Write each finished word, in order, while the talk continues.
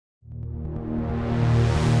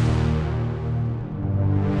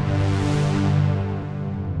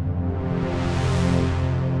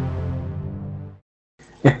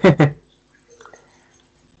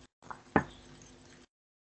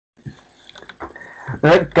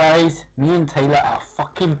Look, guys, me and Taylor are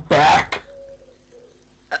fucking back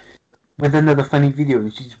with another funny video.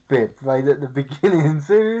 She's bit right at the beginning.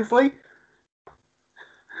 Seriously?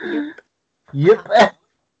 Yep. Yep.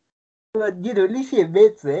 But you know, at least she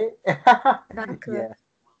admits it. Yeah.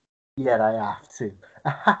 Yeah, I have to.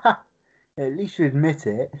 At least you admit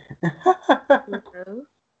it. No,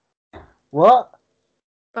 What?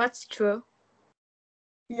 that's true.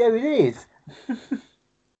 Yeah, it is.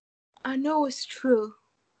 I know it's true.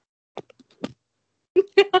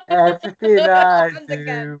 Everything I Happened do,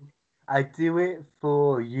 again. I do it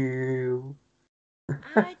for you.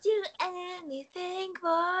 I do anything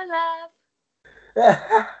for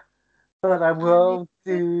love. But I won't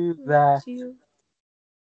do that. You.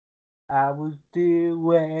 I will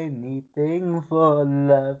do anything for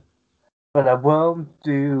love, but I won't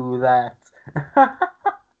do that.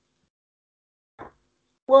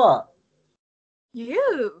 What?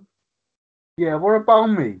 You. Yeah, what about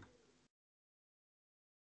me?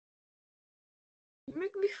 You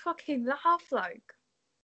make me fucking laugh like.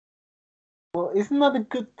 Well, isn't that a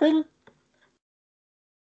good thing?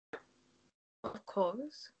 Of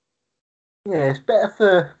course. Yeah, it's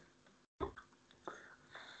better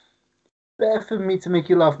for me to make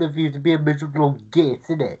you laugh than for you to be a miserable git,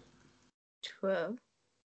 isn't it? True.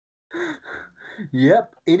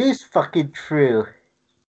 Yep, it is fucking true.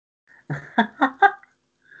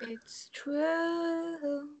 It's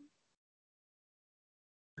true.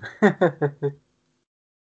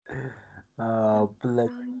 Oh, blood.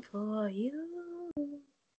 I'm for you.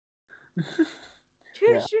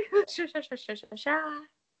 Yeah.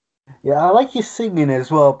 Yeah, I like your singing as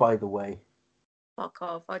well, by the way. Fuck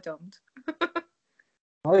off, I don't.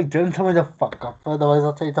 Oh, don't tell me to fuck off, otherwise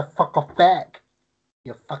I'll tell you to fuck off back.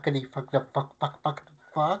 You fuckity fuck the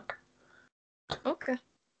fuck. Okay.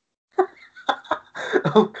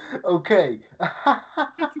 Oh, okay.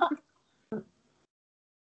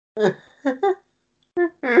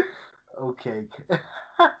 Okay.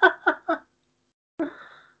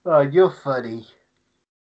 Oh, you're funny.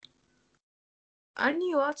 And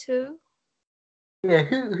you are too. Yeah,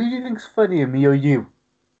 who do you think's funnier, me or you?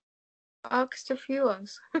 Ask the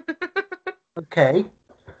viewers. Okay.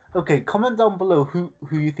 Okay, comment down below who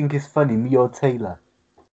you think is funny, me or Taylor.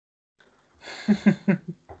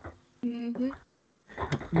 Mm-hmm.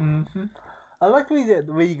 Mm-hmm. I like the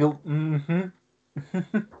way you go,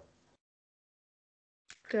 mm-hmm.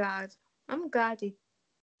 Glad. I'm glad you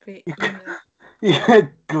Yeah,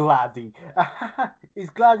 gladdy. Is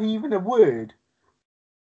gladdy even a word?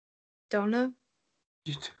 Don't know.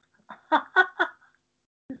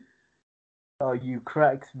 Oh, you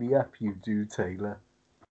cracks me up, you do, Taylor.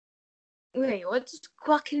 Wait, what does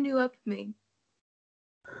quacking you up mean?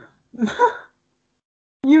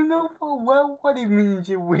 You know full well what it means,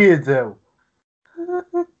 you weirdo.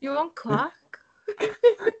 You want quack?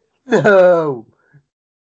 No.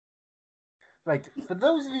 Right, for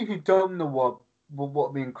those of you who don't know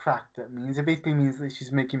what being cracked up means, it basically means that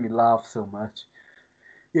she's making me laugh so much.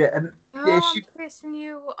 Yeah, and Oh, yeah, I'm pissing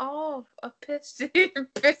you off. I'm pissing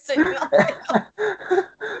you off.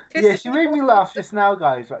 yeah, she made me laugh just now,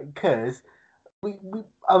 guys. Right, because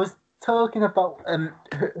I was talking about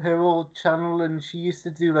her old channel, and she used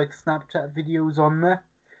to do like Snapchat videos on there,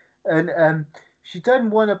 and she done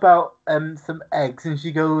one about some eggs, and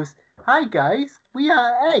she goes, "Hi guys, we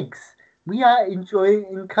are eggs. We are enjoying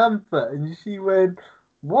in comfort." And she went,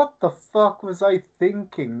 "What the fuck was I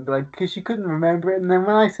thinking?" Like, because she couldn't remember it. And then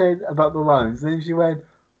when I said about the lines, then she went,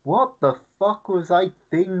 "What the fuck was I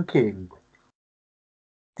thinking?"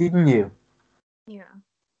 Didn't you? Yeah,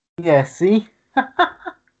 Yeah. See.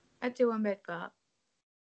 I do admit that.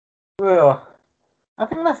 Well, I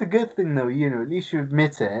think that's a good thing, though. You know, at least you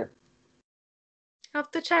admit it. I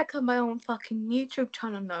have to check on my own fucking YouTube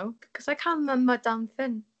channel now because I can't remember my damn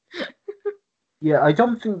thing. Yeah, I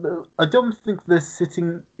don't think the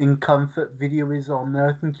sitting in comfort video is on there.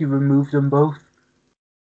 I think you removed them both.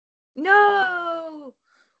 No!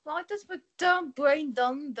 Why does my damn brain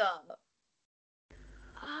done that?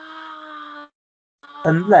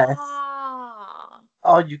 Unless,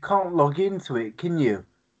 oh, you can't log into it, can you?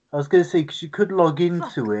 I was gonna say because you could log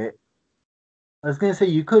into Fuck. it. I was gonna say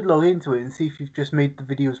you could log into it and see if you've just made the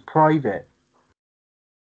videos private.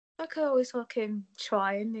 I could always fucking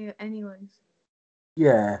try anyways.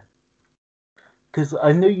 Yeah, because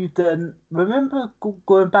I know you've done. Remember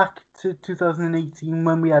going back to 2018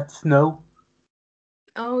 when we had snow?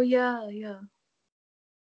 Oh yeah.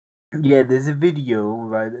 Yeah, there's a video,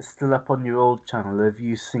 right, that's still up on your old channel of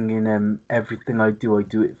you singing "Everything I Do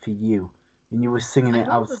It For You." and you were singing I it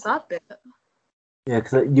remember outside. that bit. Yeah,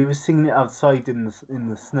 because you were singing it outside in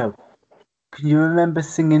the snow. Can you remember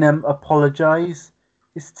singing "Apologize"?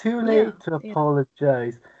 It's too late to Yeah.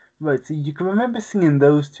 apologize. Right, so you can remember singing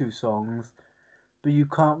those two songs, but you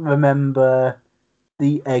can't remember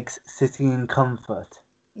the eggs sitting in comfort.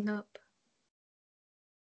 Nope.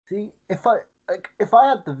 See, if I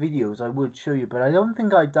had the videos, I would show you, but I don't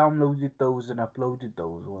think I downloaded those and uploaded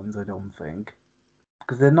those ones. I don't think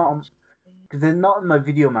because they're not in my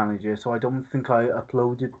video manager, so I don't think I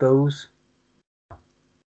uploaded those.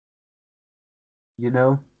 You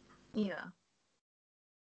know, Yeah.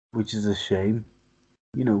 which is a shame.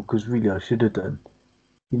 You know, because really I should have done.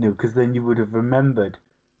 You know, because then you would have remembered.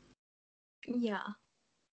 Yeah.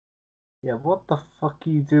 Yeah, what the fuck are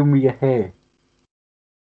you doing with your hair?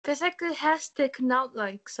 There's like the hair sticking out,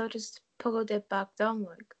 like, so I just pulled it back down,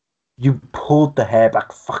 like. You pulled the hair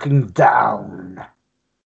back fucking down.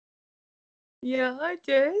 Yeah, I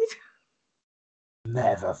did.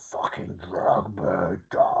 Never fucking drag me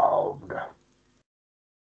down.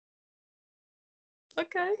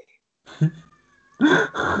 Okay.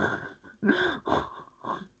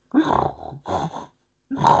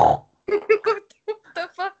 What the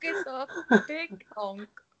fuck is a big honk?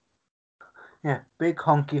 Yeah, big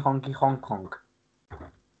honky honky honk honk.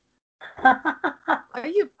 Are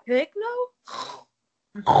you big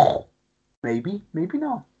now? Maybe, maybe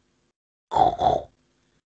not.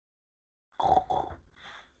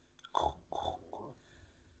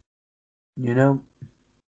 You know,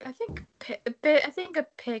 I think a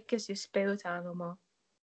pig is your spirit animal.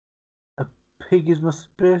 a pig is my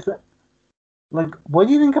spirit. Like, why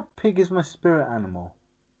do you think a pig is my spirit animal?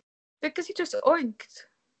 Because you just oinked.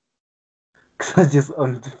 Because I just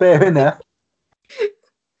unfair enough.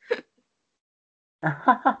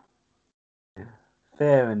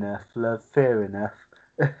 Fair enough, love. Fair enough.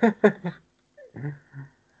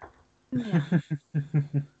 Yeah.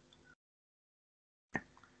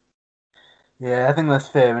 Yeah, I think that's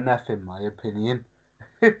fair enough in my opinion.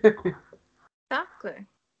 You Exactly.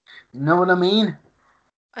 know what I mean?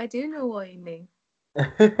 I do know what you mean.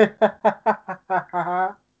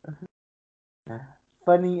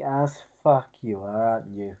 Funny as fuck you are,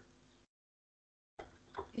 aren't you?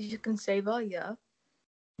 You can say that, yeah.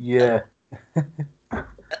 Yeah.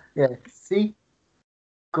 Yeah, see?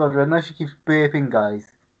 God, I know she keeps burping,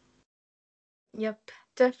 guys. Yep.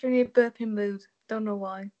 Definitely burping mood. Don't know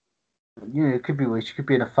why. You know, it could be where she could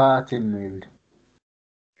be in a farting mood.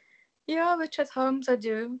 Yeah, which at times I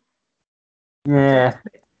do. Yeah.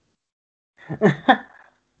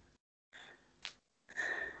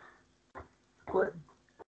 What?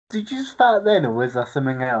 Did you start then, or was that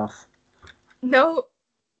something else? No.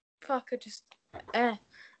 Fuck,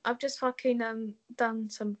 I've just fucking done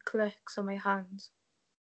some clicks on my hands.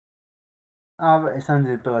 Oh, but it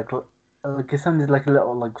sounded a bit like it sounded like a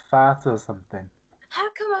little like fart or something. How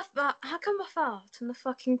come I fart and the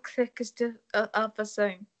fucking click is the other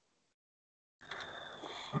thing?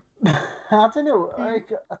 I don't know. I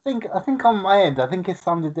think on my end, I think it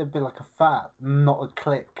sounded a bit like a fart, not a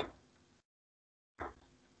click.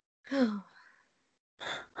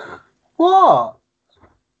 What?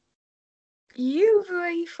 You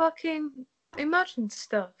really fucking imagine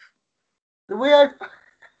stuff. The way I,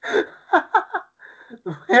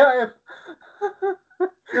 the way I,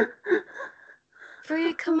 So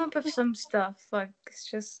you come up with some stuff like it's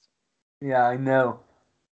just yeah, I know.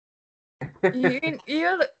 you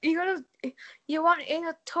you are in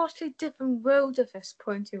a totally different world at this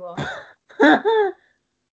point. You are.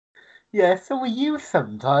 Yeah, so are you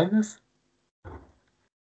sometimes.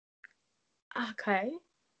 Okay.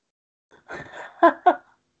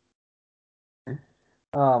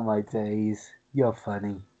 Oh my days, you're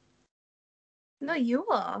funny. No, you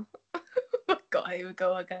are. God, here we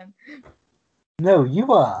go again. No,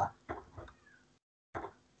 you are.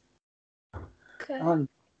 Okay.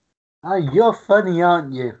 You're funny,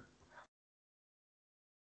 aren't you?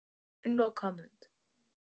 No comment.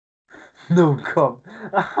 No comment.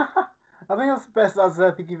 I think that's the best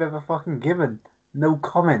answer I think you've ever fucking given. No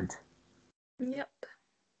comment. Yep.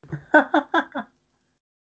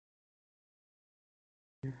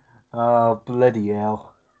 Oh, bloody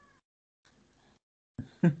hell.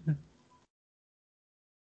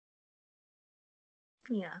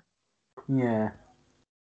 Yeah. Yeah.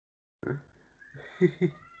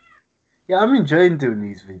 Yeah, I'm enjoying doing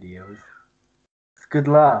these videos. It's a good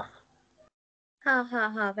laugh. Ha ha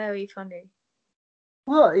ha. Very funny.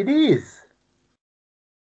 Well, it is.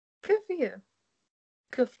 Good for you.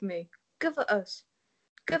 Good for me. Good for us.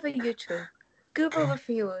 Good for YouTube. Good for the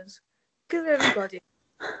viewers. Good for everybody.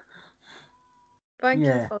 Thank you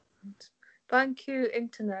Yeah. for Thank you,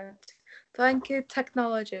 internet. Thank you,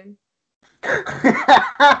 technology. Thank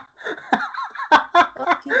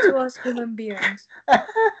you to us human beings.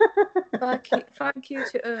 Thank you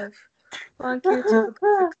to Earth. Thank you to the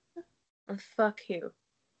galaxy. And fuck you.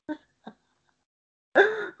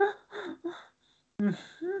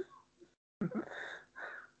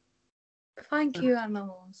 Thank you,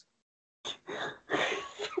 animals.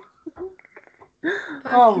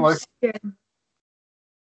 Thank you, skin.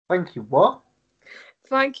 Thank you, what?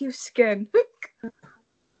 Thank you, skin.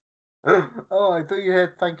 Oh, I thought you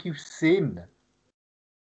had thank you, sin.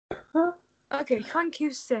 Okay, thank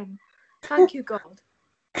you, sin. Thank you, God.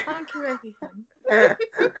 Thank you, everything.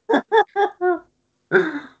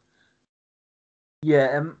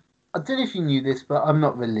 Yeah, I don't know if you knew this, but I'm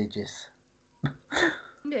not religious.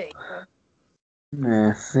 Yeah.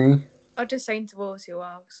 Yeah, see? I'm just saying to those who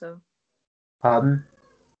are, so. Pardon?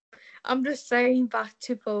 I'm just saying back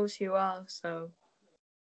to those who are, so.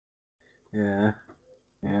 Yeah.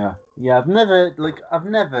 I've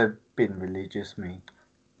never been religious, me.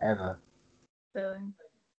 Ever.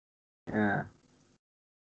 Yeah.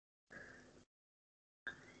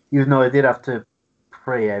 Even though I did have to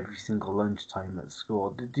pray every single lunchtime at school.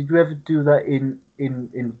 Did you ever do that in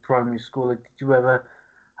primary school? Like, did you ever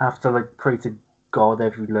have to like pray to God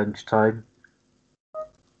every lunchtime?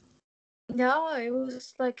 No, it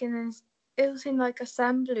was like in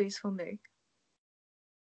assemblies for me.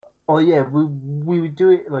 Oh yeah, we would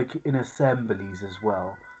do it like in assemblies as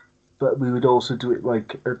well, but we would also do it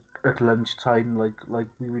like at lunchtime. Like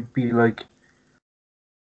we would be like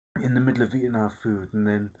in the middle of eating our food, and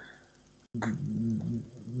then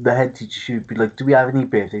the head teacher would be like, "Do we have any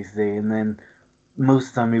birthdays today?" And then most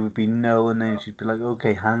of the time it would be no, and then she'd be like,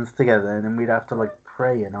 "Okay, hands together," and then we'd have to like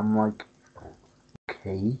pray, and I'm like,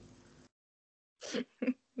 "Okay."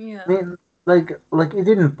 Yeah. I mean, like it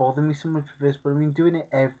didn't bother me so much for this, but I mean, doing it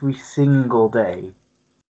every single day,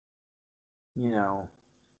 you know,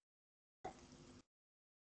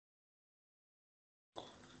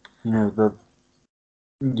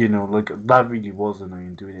 like that really was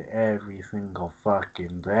annoying. Doing it every single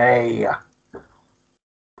fucking day,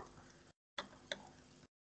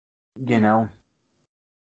 you know.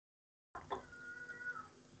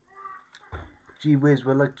 Gee whiz,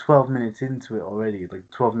 we're like 12 minutes into it already. Like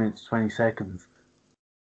 12 minutes, 20 seconds.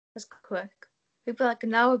 That's quick. It'd be like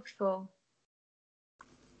an hour before.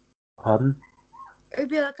 Pardon? It'd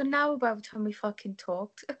be like an hour by the time we fucking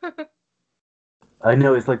talked. I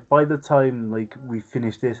know, it's like by the time like we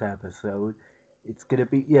finish this episode, it's gonna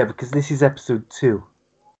be, yeah, because this is episode 2.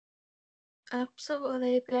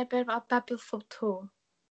 Absolutely. Episode 2.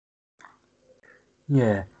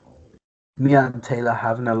 Yeah. Me and Taylor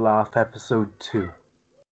having a laugh, episode 2.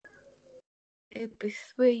 It'd be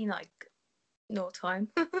 3 like no time.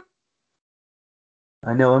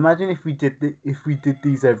 I know. Imagine if we did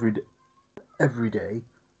these every day.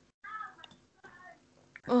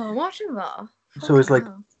 Oh, imagine that. So it's like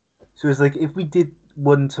Hell. if we did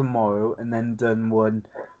one tomorrow and then done one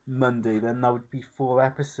Monday, then that would be 4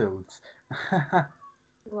 episodes.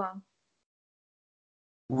 Wow.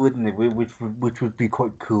 Wouldn't it? Which would be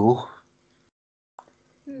quite cool.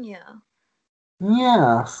 Yeah.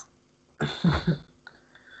 Yes.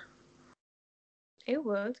 It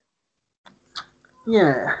would.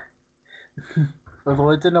 Yeah.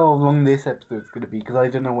 Although I don't know how long this episode's gonna be, because I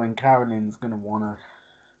don't know when Carolyn's gonna wanna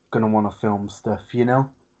film stuff, you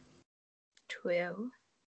know? True.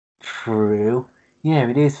 True. Yeah,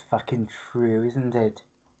 it is fucking true, isn't it?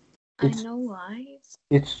 I know, right?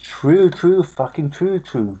 It's true, fucking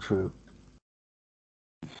true.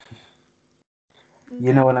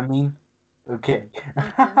 You know what I mean? Okay.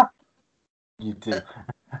 I You do.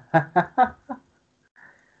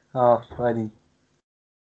 Oh, funny.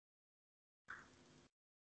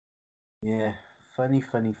 Yeah, funny.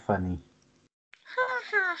 Ha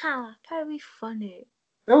ha ha. Very funny.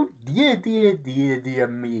 Oh dear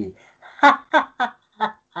me.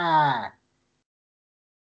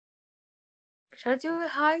 Should I do it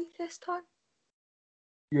high this time?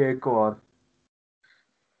 Yeah, go on.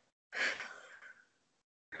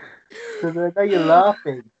 So now you're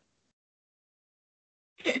laughing.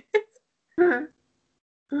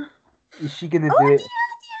 Is she gonna do it?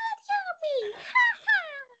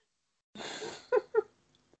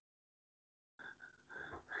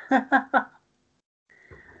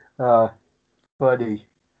 Oh, funny.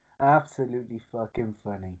 Absolutely fucking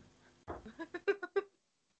funny.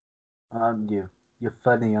 Aren't you? You're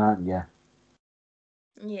funny, aren't you?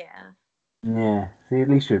 Yeah. Yeah. See, at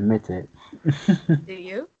least you admit it. Do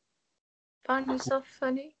you? Find yourself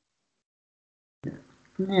funny?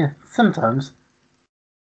 Yeah, sometimes.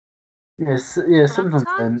 Yes, yeah,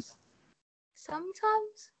 sometimes.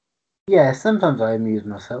 Sometimes. Yeah, sometimes I amuse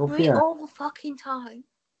myself. We Yeah. all the fucking time.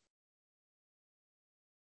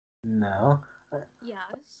 No.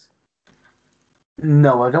 Yes.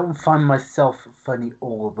 No, I don't find myself funny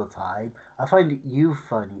all the time. I find you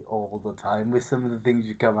funny all the time with some of the things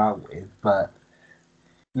you come out with, but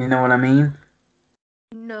you know what I mean?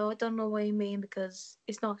 No, I don't know what you mean because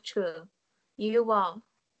it's not true. You are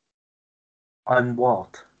I'm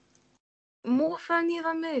what? more funny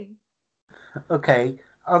than me. Okay,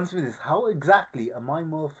 answer me this. How exactly am I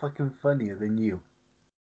more fucking funnier than you?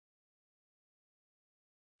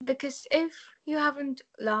 Because if you haven't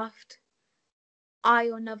laughed,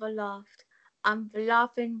 I will never laughed. I'm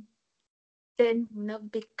laughing, then never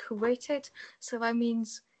be created. So that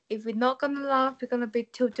means if we're not gonna laugh, we're gonna be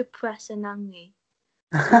too depressed and angry.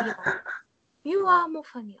 So yeah, you are more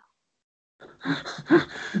funnier.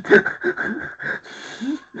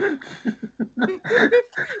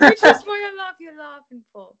 Which is why I love you laughing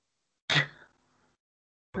for.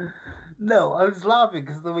 No, I was laughing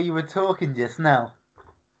because of the way you were talking just now.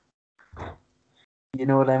 You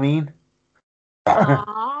know what I mean?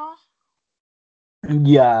 Ah,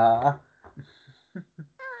 Yeah.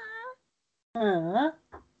 Uh,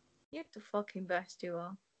 you're the fucking best. You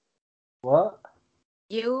are. what?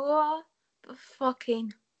 You are the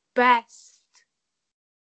fucking best.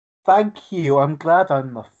 Thank you. I'm glad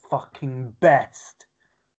I'm the fucking best.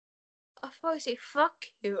 I thought you say fuck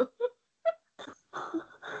you.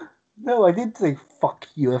 No, I didn't say fuck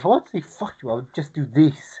you. If I wanted to say fuck you, I would just do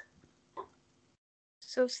this.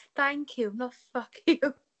 So thank you, not fuck you.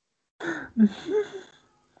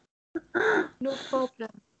 No problem.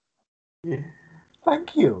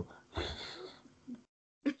 Thank you.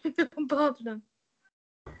 No problem.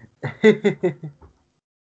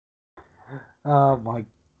 Oh my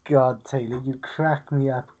god, Taylor, you crack me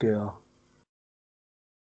up, girl.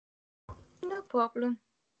 No problem.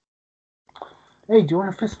 Hey, do you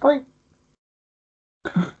want a fist fight?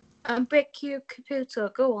 Break your computer.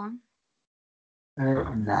 Go on.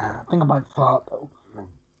 Nah, I think I might fart though.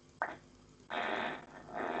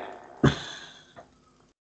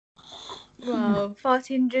 Wow,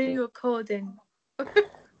 farting during recording. How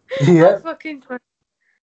Yeah. fucking funny.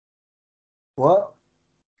 What?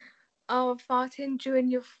 Oh, farting during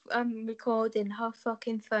your recording. How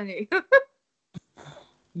fucking funny.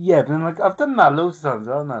 Yeah, but then, like, I've done that loads of times,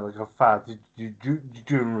 haven't I? Like, I farted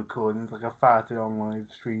during recordings, like, I farted on live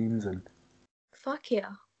streams and. Fuck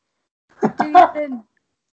yeah. Do you think?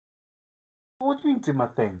 What do you mean, do my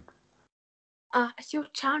thing? It's your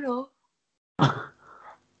channel.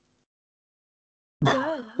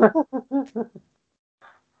 Duh.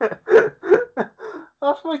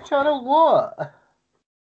 That's my channel, what?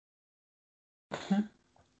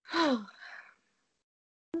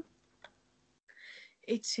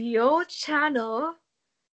 It's your channel.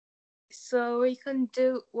 So you can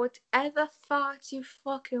do whatever fart you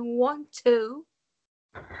fucking want to.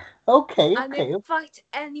 Okay, And okay, invite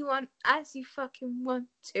anyone as you fucking want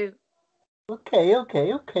to. okay.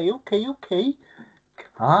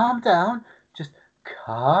 Calm down. Just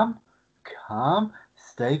calm.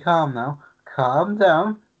 Stay calm now. Calm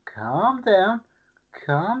down. Calm down.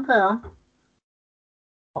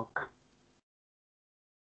 Fuck.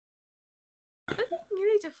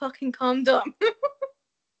 You need to fucking calm down.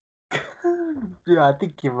 Yeah, I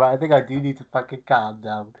think you're right. I think I do need to fucking calm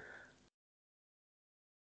down.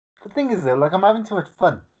 The thing is, though, like, I'm having too much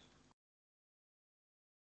fun.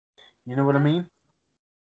 You know what I Yeah, mean?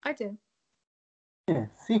 I do. Yeah,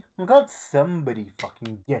 see? I'm glad somebody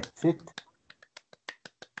fucking gets it.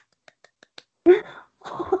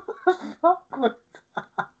 What the fuck was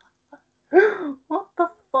that? What the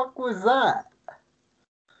fuck was that?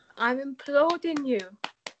 I'm imploding you.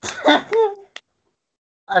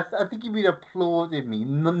 I think you mean applauding me,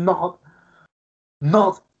 not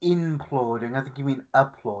imploding. I think you mean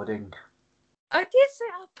applauding. I did say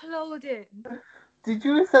uploading. Did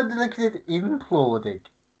you sound like you said imploding?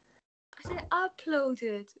 I said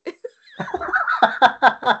uploaded. I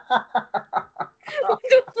Fuck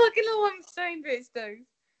don't fucking know what I'm saying these days.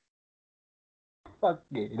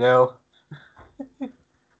 you know.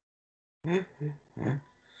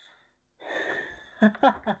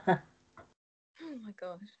 Oh my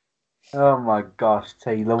gosh. Oh my gosh,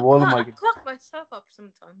 Taylor, what am I I? clock myself up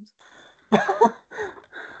sometimes.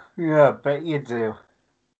 Yeah, I bet you do.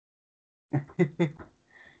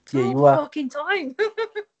 Yeah, All you the are. fucking time.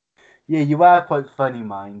 Yeah, you are quite funny,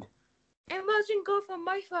 mind. Imagine go for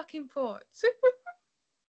my fucking parts.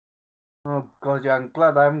 Oh god, yeah, I'm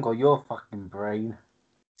glad I haven't got your fucking brain.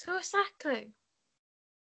 So exactly.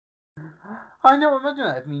 I know, imagine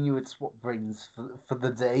that if me and you would swap brains for the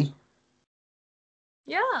day.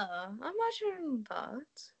 Yeah, imagine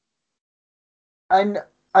that. And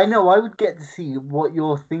I know I would get to see what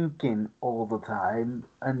you're thinking all the time,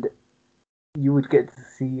 and you would get to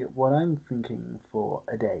see what I'm thinking for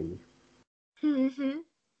a day. Mm-hmm.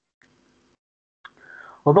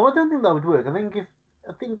 Although I don't think that would work. I think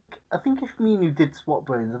if me and you did swap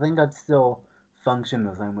brains, I think I'd still function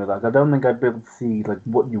the same way. Like I don't think I'd be able to see like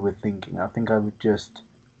what you were thinking. I think I would just.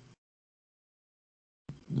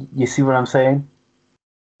 You see what I'm saying?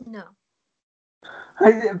 No.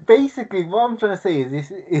 Basically, what I'm trying to say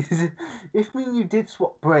is if me and you did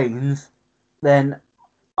swap brains, then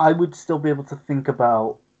I would still be able to think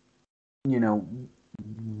about, you know,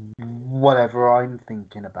 whatever I'm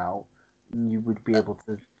thinking about. And you would be able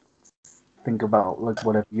to think about like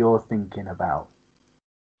whatever you're thinking about.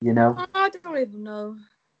 You know, I don't even know.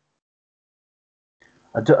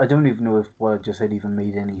 I don't even know if what I just said even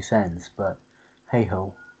made any sense, but hey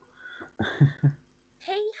ho.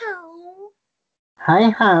 Hey ho. Hi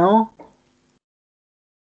how.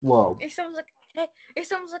 Whoa. It sounds like hey. It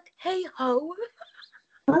sounds like hey ho.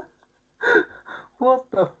 What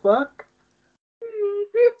the fuck?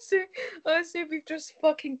 so, I see we've just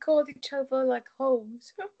fucking called each other like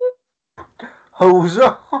hoes.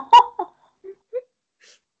 Hoser.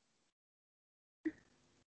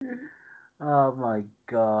 Oh my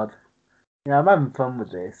god. Yeah, I'm having fun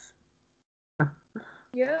with this.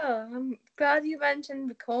 Yeah, I'm glad you mentioned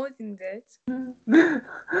recording this.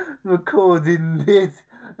 Recording this.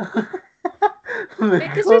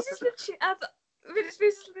 Because this is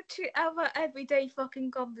literally our everyday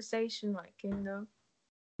fucking conversation, like, you know.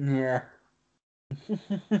 Yeah.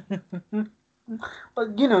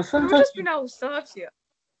 But you know, We've sometimes just been ourselves here.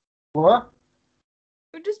 what?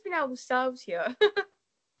 We've just been ourselves here.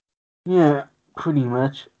 Yeah, pretty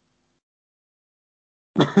much.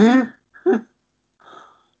 Oh,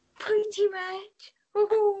 Pretty much.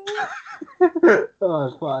 Ooh.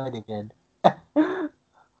 it's fine again.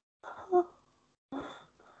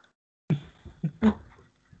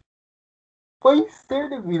 Why are you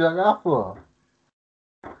staring at me like that for?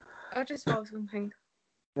 I just thought something.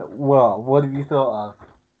 Well, what have you thought of?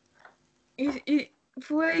 The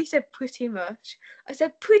way you said pretty much, I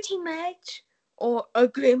said pretty much or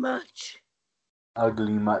ugly much.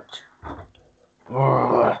 Ugly much.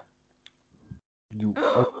 Ugh, you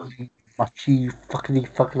Oh ugly muchy fuckity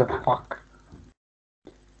fuckity fuck.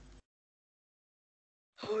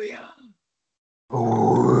 yeah.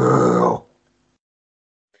 Oh,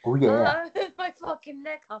 oh yeah. My fucking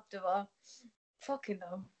neck after that. Fucking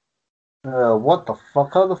hell. What the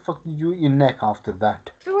fuck? How the fuck did you eat your neck after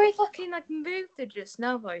that? The way fucking like moved it just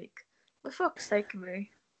now, like, for fuck's sake of me.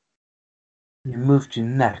 You moved your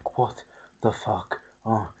neck. What the fuck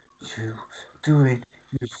are you doing?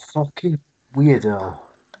 You fucking weirdo.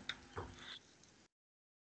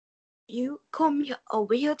 You call me a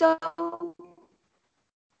weirdo?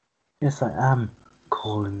 Yes, I am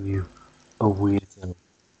calling you a weirdo.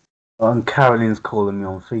 And Caroline's calling me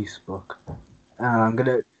on Facebook. And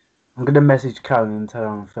I'm gonna message Caroline and tell her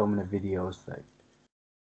I'm filming a video. So.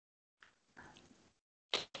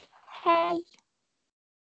 Hey.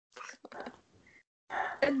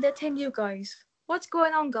 And the thing, you guys. What's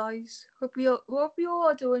going on, guys? Hope you all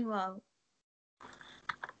are doing well.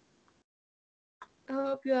 I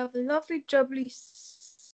hope you have a lovely, jubbly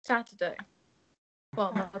Saturday.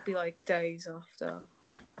 Well, might be like days after.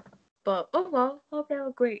 But oh well, hope you have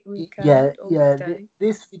a great weekend or Yeah. day.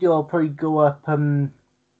 This video will probably go up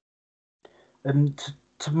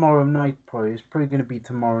tomorrow night. Probably it's probably gonna be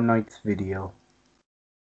tomorrow night's video.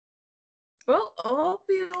 Well, I hope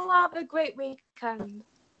you all have a great weekend.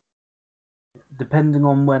 Depending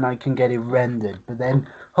on when I can get it rendered, but then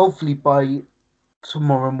hopefully by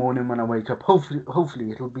tomorrow morning when I wake up,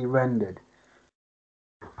 hopefully it'll be rendered.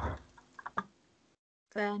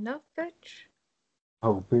 Fair enough, bitch.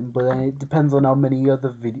 Hoping, but then it depends on how many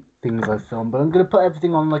other things I film. But I'm gonna put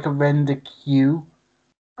everything on like a render queue.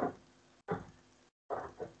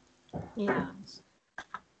 Yes.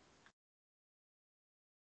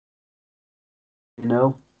 You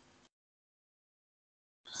know,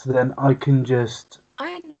 so then I can just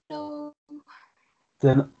I know.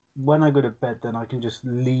 then when I go to bed, then I can just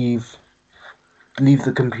leave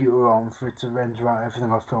the computer on for it to render out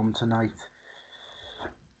everything I filmed tonight.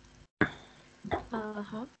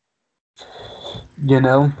 Uh-huh. You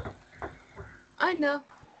know, I know.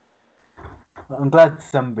 I'm glad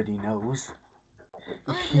somebody knows.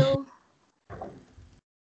 I know.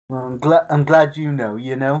 Well, I'm glad you know.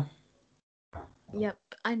 You know. Yep,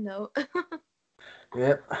 I know.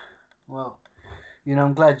 Yep. Well,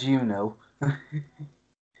 I'm glad you know.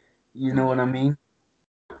 You know what I mean?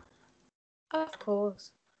 Of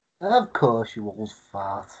course. Of course, you old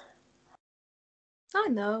fart. I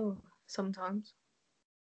know, sometimes.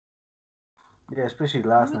 Yeah, especially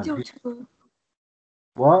last You night. do too.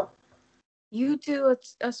 What? You do it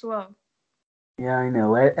as well. Yeah, I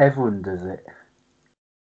know. Everyone does it.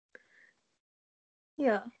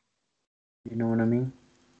 Yeah. You know what I mean?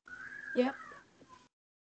 Yep.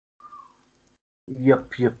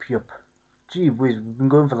 Yup, yup, yup. Gee whiz, we've been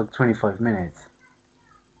going for like 25 minutes.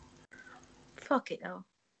 Fuck it though.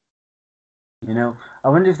 I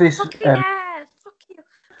wonder if this Fucking hair! Fuck you!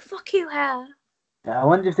 Fuck you, hair! I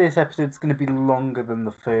wonder if this episode's going to be longer than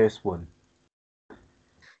the first one.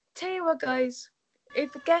 Tell you what, guys.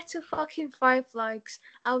 If I get to fucking 5 likes,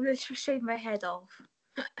 I'll literally shave my head off.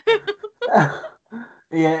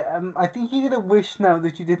 Yeah, I think you're gonna wish now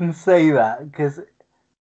that you didn't say that because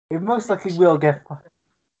it most likely will get.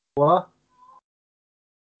 What?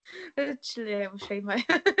 Literally, I will shave my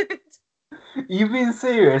head. You've been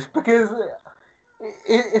serious because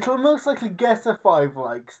it'll most likely get a 5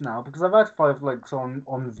 likes now because I've had 5 likes on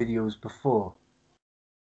videos before.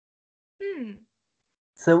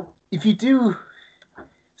 So if you do,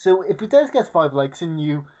 so if it does get 5 likes and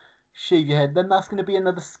you shave your head, then that's going to be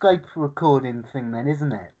another Skype recording thing, then,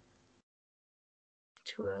 isn't it?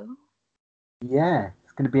 True. Yeah,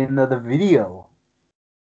 it's going to be another video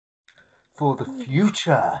for the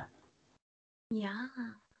future. Yeah.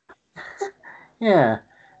 Yeah.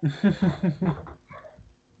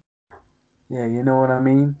 Yeah, you know what I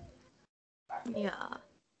mean? Yeah.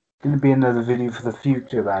 Gonna be another video for the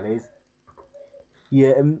future, that is.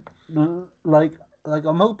 Yeah, like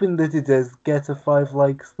I'm hoping that it does get a 5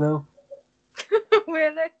 likes though.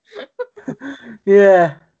 Really?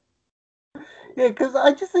 Yeah, yeah, because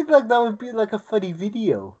I just think like that would be like a funny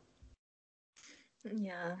video.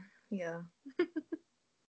 Yeah. Yeah.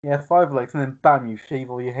 Yeah, 5 likes and then bam, you shave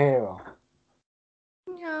all your hair off.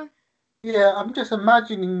 Yeah. Yeah, I'm just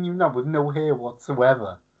imagining you now with no hair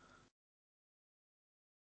whatsoever.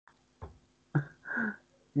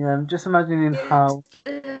 Yeah, I'm just imagining how.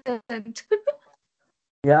 Excellent.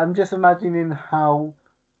 Yeah, I'm just imagining how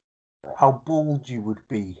bald you would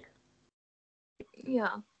be.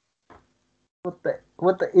 Yeah. What the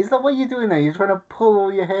is that what you're doing now? You're trying to pull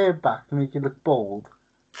all your hair back to make you look bald.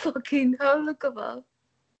 Fucking hell, look at that.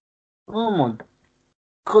 Oh my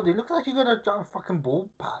god, it looks like you got a giant fucking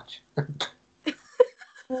bald patch.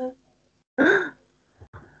 Oh,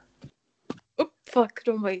 fuck,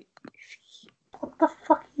 don't wait. What the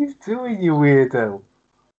fuck are you doing, you weirdo?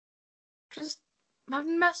 Just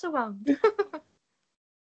mess around. She's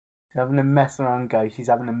having a mess around, guys. She's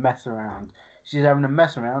having a mess around. She's having a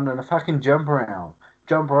mess around and a fucking jump around.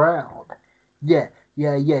 Jump around. Yeah,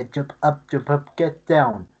 yeah, yeah. Jump up, get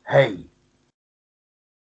down. Hey.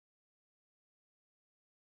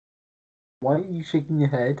 Why are you shaking your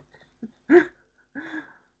head?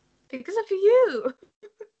 Because of you.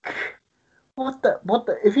 What the?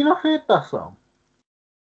 Have you not heard that song?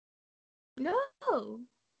 No.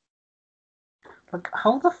 Like,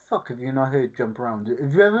 how the fuck have you not heard Jump Around?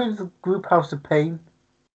 Have you ever heard the group House of Pain?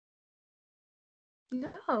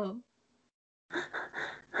 No.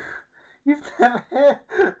 You've never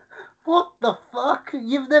heard. What the fuck?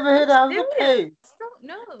 You've never heard a House of Serious? Pain?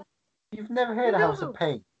 No. You've never heard a House of No.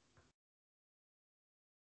 Pain?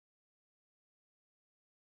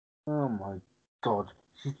 Oh my god.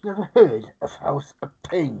 She's never heard of House of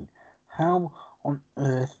Pain. How on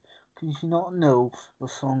earth can she not know the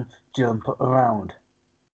song Jump Around?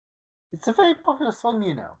 It's a very popular song,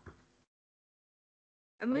 you know.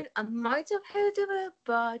 I mean, I might have heard of it,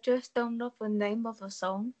 but I just don't know the name of the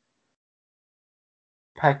song.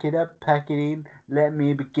 Pack it up, pack it in, let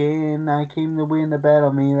me begin. I came to win the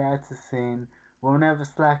battle, me that's a sin. Won't ever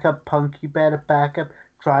slack up, punk, you better back up.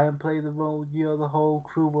 Try and play the role, you're the whole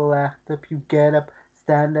crew will act up. You get up,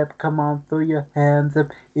 stand up, come on, throw your hands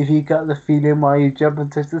up. If you got the feeling while you jump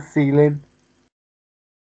and touch the ceiling.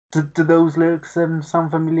 Do those lyrics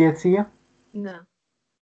sound familiar to you? No.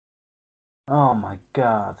 Oh my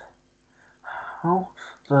god. How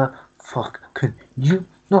the fuck could you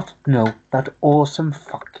not know that awesome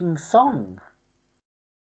fucking song?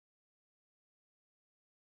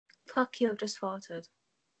 Fuck you, just farted.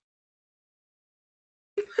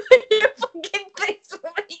 Your fucking face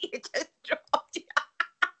when you just dropped it.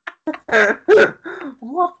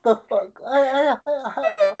 What the fuck?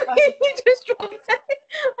 You just dropped it.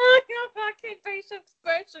 Oh, your fucking face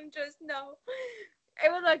expression just now. I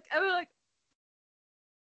was like,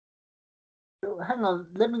 Hang on,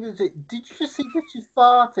 let me just say, did you just see that she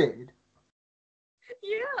farted?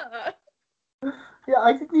 yeah. Yeah,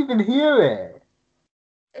 I didn't even hear it.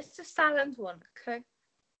 It's the silent one, okay?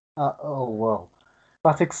 Oh, well.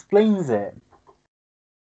 That explains it.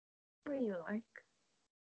 What do you like?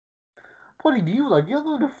 What did you like? You're the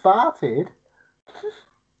one who farted.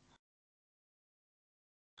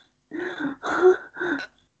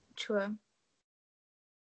 True.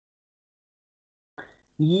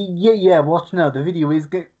 Yeah. Watch now. The video is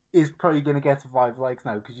probably gonna get to 5 likes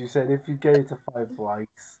now because you said if you get it to 5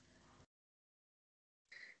 likes,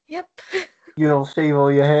 Yep. you'll shave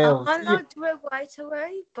all your I hair. might not do it right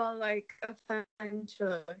away, but like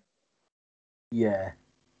eventually. Yeah.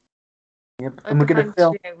 Yep. And Like we're gonna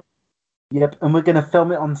film. eventually. Yep. And we're gonna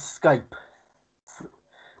film it on Skype, so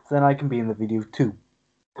then I can be in the video too.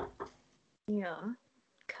 Yeah.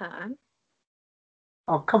 Can.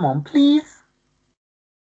 Oh, come on, please.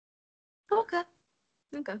 Okay.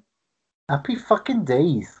 Okay. Happy fucking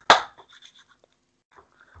days.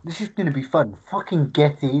 This is gonna be fun. Fucking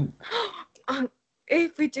get in.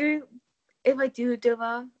 if we do, if I do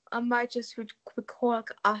that, I might just record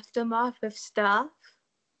aftermath with staff.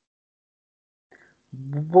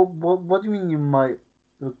 What do you mean you might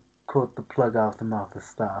record the plug aftermath of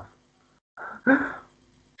stuff?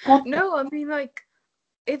 What? No, I mean like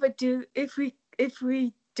if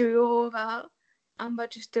we do all that, I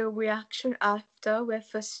might just do a reaction after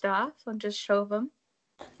with the staff and just show them.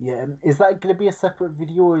 Yeah, is that going to be a separate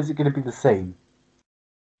video or is it going to be the same?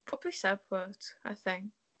 Probably separate, I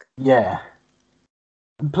think. Yeah.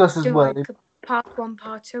 And plus as Do well, like part one,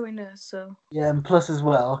 part two in there, so. yeah, and plus as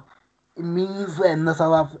well, it means then that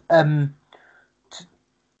I'll have t-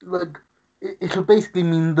 like it'll basically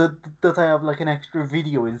mean that I have like an extra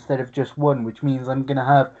video instead of just one, which means I'm gonna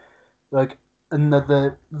have like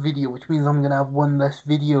another video, which means I'm gonna have one less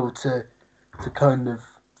video to kind of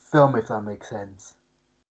film, if that makes sense.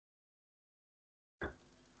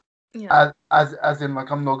 Yeah. As in, like,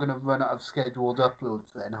 I'm not gonna run out of scheduled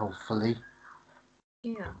uploads then, hopefully.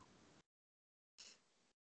 Yeah.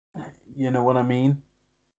 You know what I mean?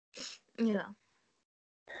 Yeah.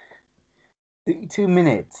 32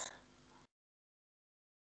 minutes.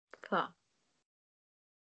 But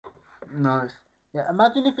Nice. Yeah,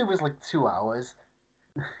 imagine if it was like 2 hours.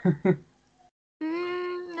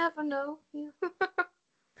 never know.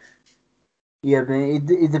 Yeah, but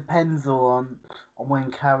it depends on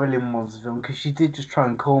when Carolyn wants to film, because she did just try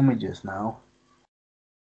and call me just now.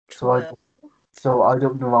 So I True. so I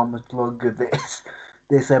don't know how much longer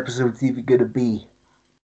this episode's even gonna be.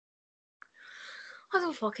 I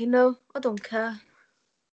don't fucking know. I don't care.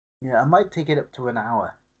 Yeah, I might take it up to an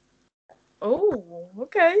hour. Oh,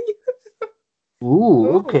 okay. Ooh,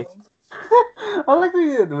 okay. Ooh. I like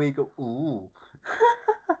the way you go, ooh.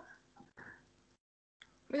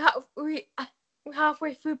 We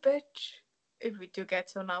halfway through, bitch. If we do get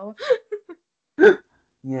to an hour.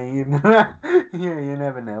 Yeah, you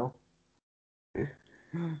never know.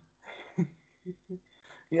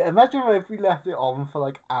 Yeah, imagine if we left it on for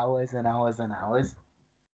like hours and hours and hours.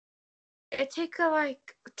 It take her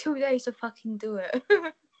like 2 days to fucking do it.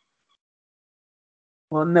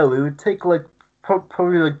 Well, no, it would take like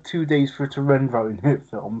probably like 2 days for it to run right in hit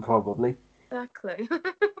film, probably. Exactly.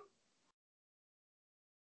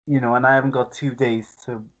 You know, and I haven't got 2 days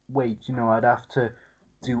to wait. You know, I'd have to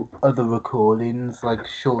do other recordings, like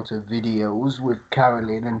shorter videos with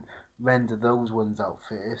Carolyn and render those ones out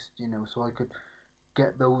first. You know, so I could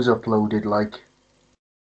get those uploaded. Like,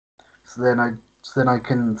 so then I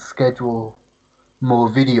can schedule more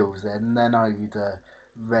videos. Then I'd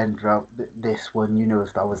render out this one. You know,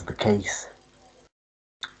 if that was the case.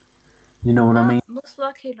 You know what I mean? Most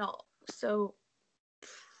likely not. So,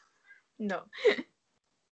 no.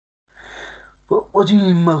 But what do you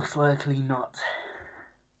mean most likely not?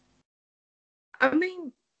 I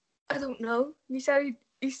mean, I don't know. He said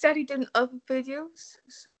he did other videos,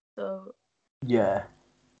 so Yeah.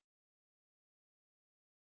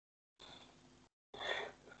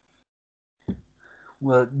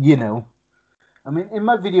 Well, you know. I mean, in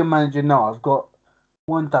my video manager now, I've got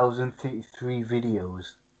 1,033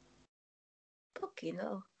 videos. fucking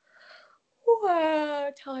hell.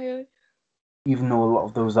 Wow, tired. Even though a lot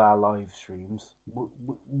of those are live streams,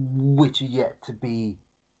 which are yet to be,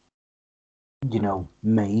 you know,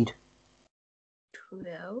 made.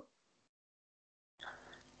 True.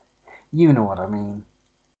 You know what I mean.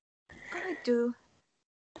 I do.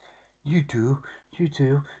 You do, you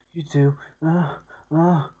do, you do.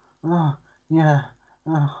 Yeah.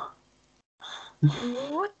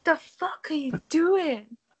 What the fuck are you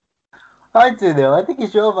doing? I don't know. I think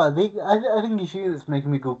it's your bad. I think it's you that's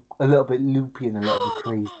making me go a little bit loopy and a little bit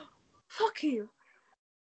crazy. Fuck you.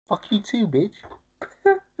 Fuck you too, bitch.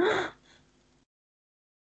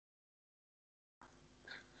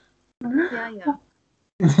 Yeah, yeah.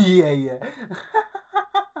 Yeah.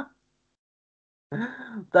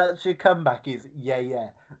 That's your comeback is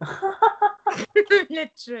yeah.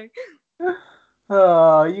 Literally.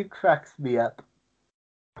 Oh, you cracks me up.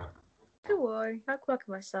 Don't worry, I crack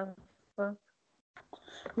myself up.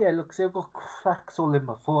 Yeah, look, see, I've got cracks all in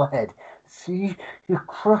my forehead. See, you're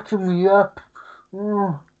cracking me up.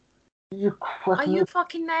 Oh, you're Are cracking me you up.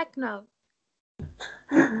 fucking neck now?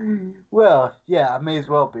 Well, yeah, I may as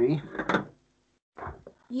well be.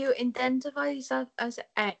 You identify yourself as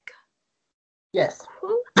egg. Yes.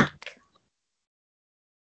 Who?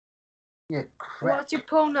 Yeah, crack. What's your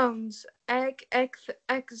pronouns? Egg,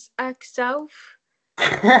 self?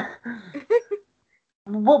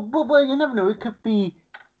 Well, you never know. It could be.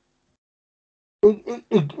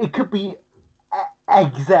 It could be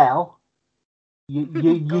Excel. You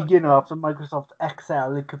know, after Microsoft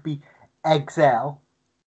Excel, it could be Excel,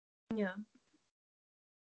 Yeah.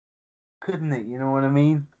 couldn't it? You know what I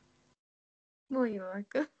mean? What are you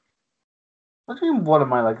like? What do you mean? What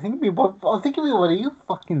am I like? Think of me. What are you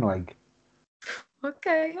fucking like?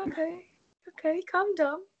 Okay. Calm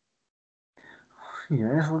down.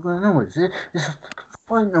 Yeah, it's like, no, is it? It's a fucking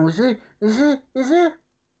fight now, is it? Is it?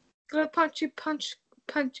 Gonna punch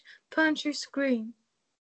your screen.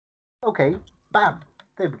 Okay, bam.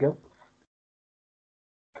 There we go.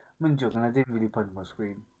 I'm joking. I didn't really punch my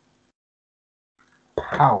screen.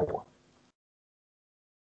 Pow.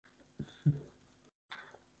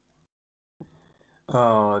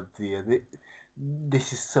 Oh dear.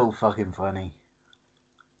 This is so fucking funny.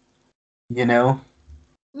 You know?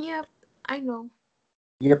 Yep, I know.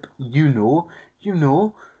 Yep. You know. You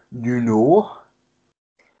know. You know.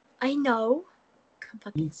 I know. Can't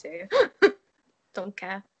fucking say it. Don't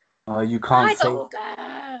care. You can't I say. don't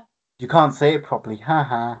care. You can't say it properly.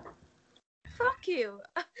 Haha. Fuck you.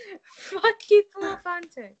 Fuck you for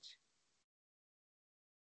advantage.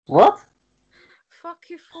 What? Fuck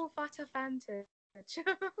you for that advantage.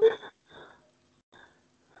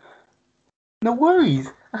 No worries.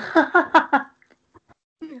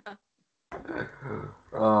 Yeah.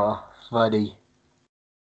 Oh, funny.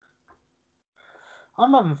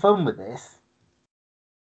 I'm having fun with this.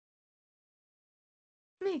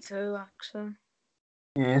 Me too, actually.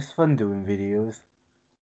 Yeah, it's fun doing videos.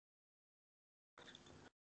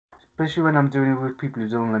 Especially when I'm doing it with people who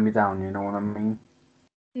don't let me down, you know what I mean?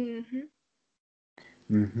 Mhm.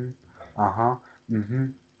 Mhm. Uh-huh.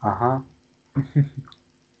 Mhm. Uh-huh.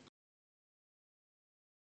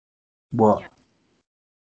 What? Yeah.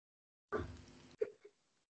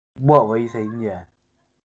 What were you saying? Yeah.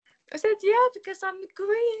 I said yeah because I'm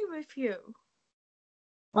agreeing with you.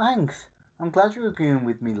 Thanks. I'm glad you're agreeing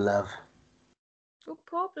with me, love. No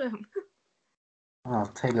problem. Oh,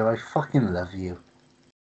 Taylor, I fucking love you.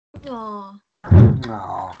 Aw.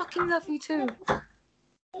 Oh. Fucking love you too.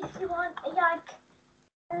 If you want a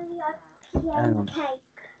cake.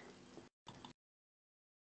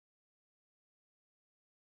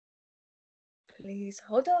 Please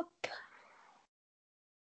hold up.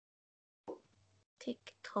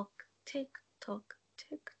 Tick tock, tick tock,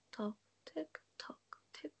 tick tock, tick tock,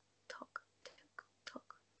 tick tock, tick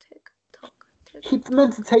tock, tick tock, tick. Keep them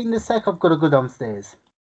entertained a sec. I've got to go downstairs.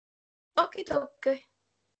 Okay, okay.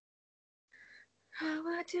 I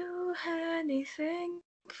would do anything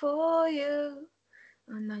for you,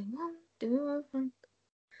 and I won't do it.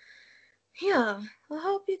 Yeah, I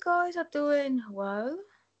hope you guys are doing well.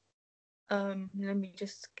 Let me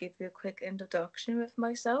just give you a quick introduction with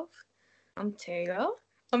myself. I'm Taylor.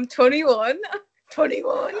 I'm 21.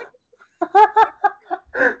 21.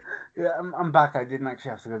 Yeah, I'm back. I didn't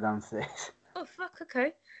actually have to go downstairs. Oh fuck.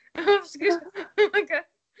 Okay. Excuse me. Okay.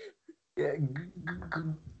 Yeah,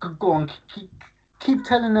 go on. Keep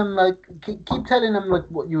telling them keep telling them like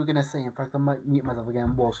what you were gonna say. In fact, I might mute myself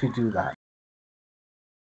again whilst you do that.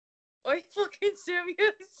 Are you fucking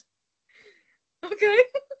serious? Okay.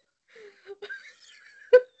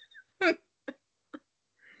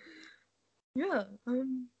 Yeah.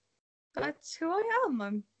 That's who I am.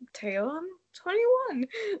 I'm Taylor. I'm 21.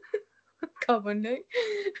 Currently.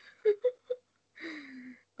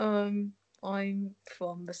 I'm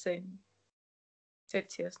from the same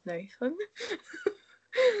city as Nathan.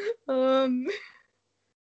 And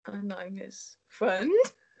I'm his friend.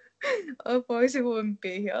 Otherwise, he wouldn't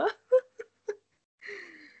be here.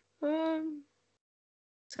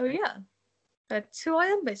 So yeah, that's who I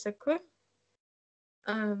am basically.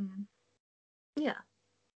 Yeah.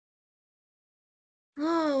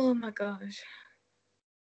 Oh my gosh.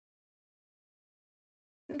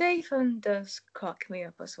 Nathan does crack me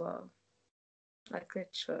up as well. Like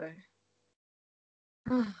literally.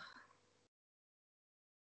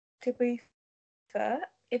 to be fair,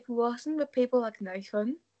 if it wasn't with people like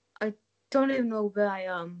Nathan, I don't even know where I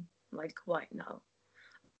am, like, right now.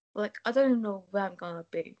 Like, I don't even know where I'm gonna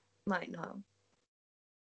be right now.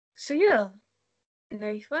 So, yeah,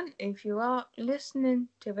 Nathan, if you are listening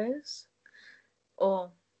to this,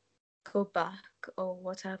 or go back, or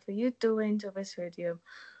whatever you're doing to this video,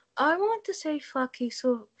 I want to say thank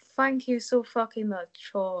you so fucking much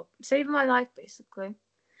for saving my life, basically.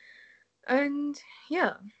 And,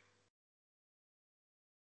 yeah.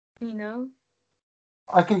 You know?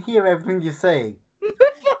 I can hear everything you're saying.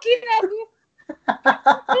 Fucking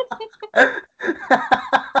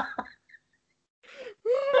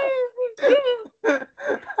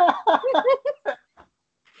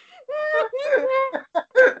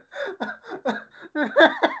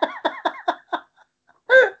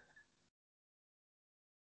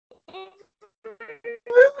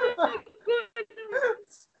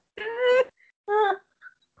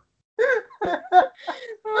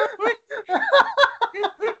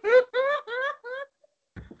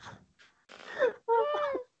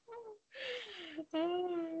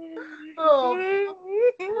Oh. I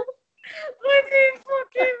didn't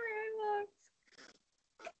fucking realize.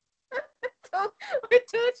 I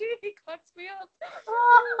told you he cuts me up.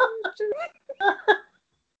 Oh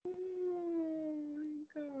my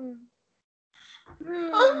god.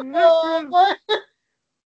 Oh, my.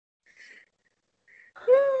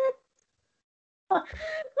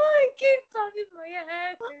 I keep touching my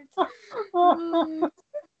head. Oh my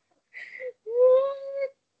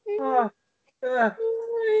god.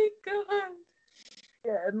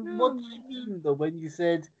 Yeah, and what do you mean though when you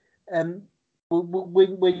said when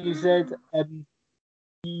you said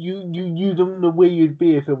you don't know where you'd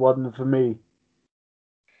be if it wasn't for me?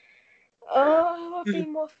 Oh, I'd be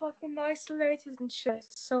more fucking isolated and shit.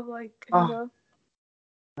 So like, you know.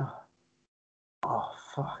 Oh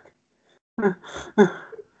fuck.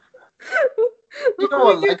 You know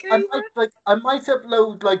what? Like, I might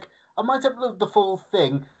upload the full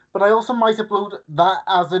thing, but I also might upload that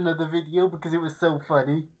as another video because it was so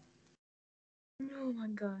funny. Oh my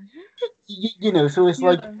god. You know, so it's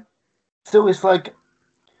like, so it's like,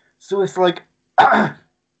 so it's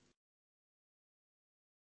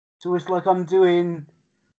like I'm doing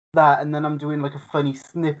that, and then I'm doing like a funny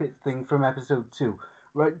snippet thing from episode 2.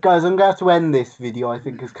 Right, guys, I'm gonna have to end this video, I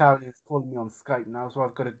think, because Karen is calling me on Skype now, so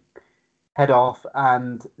I've got to head off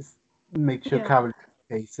and make sure Karen's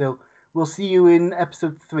okay. So we'll see you in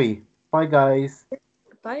episode 3. Bye, guys.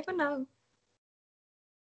 Bye for now.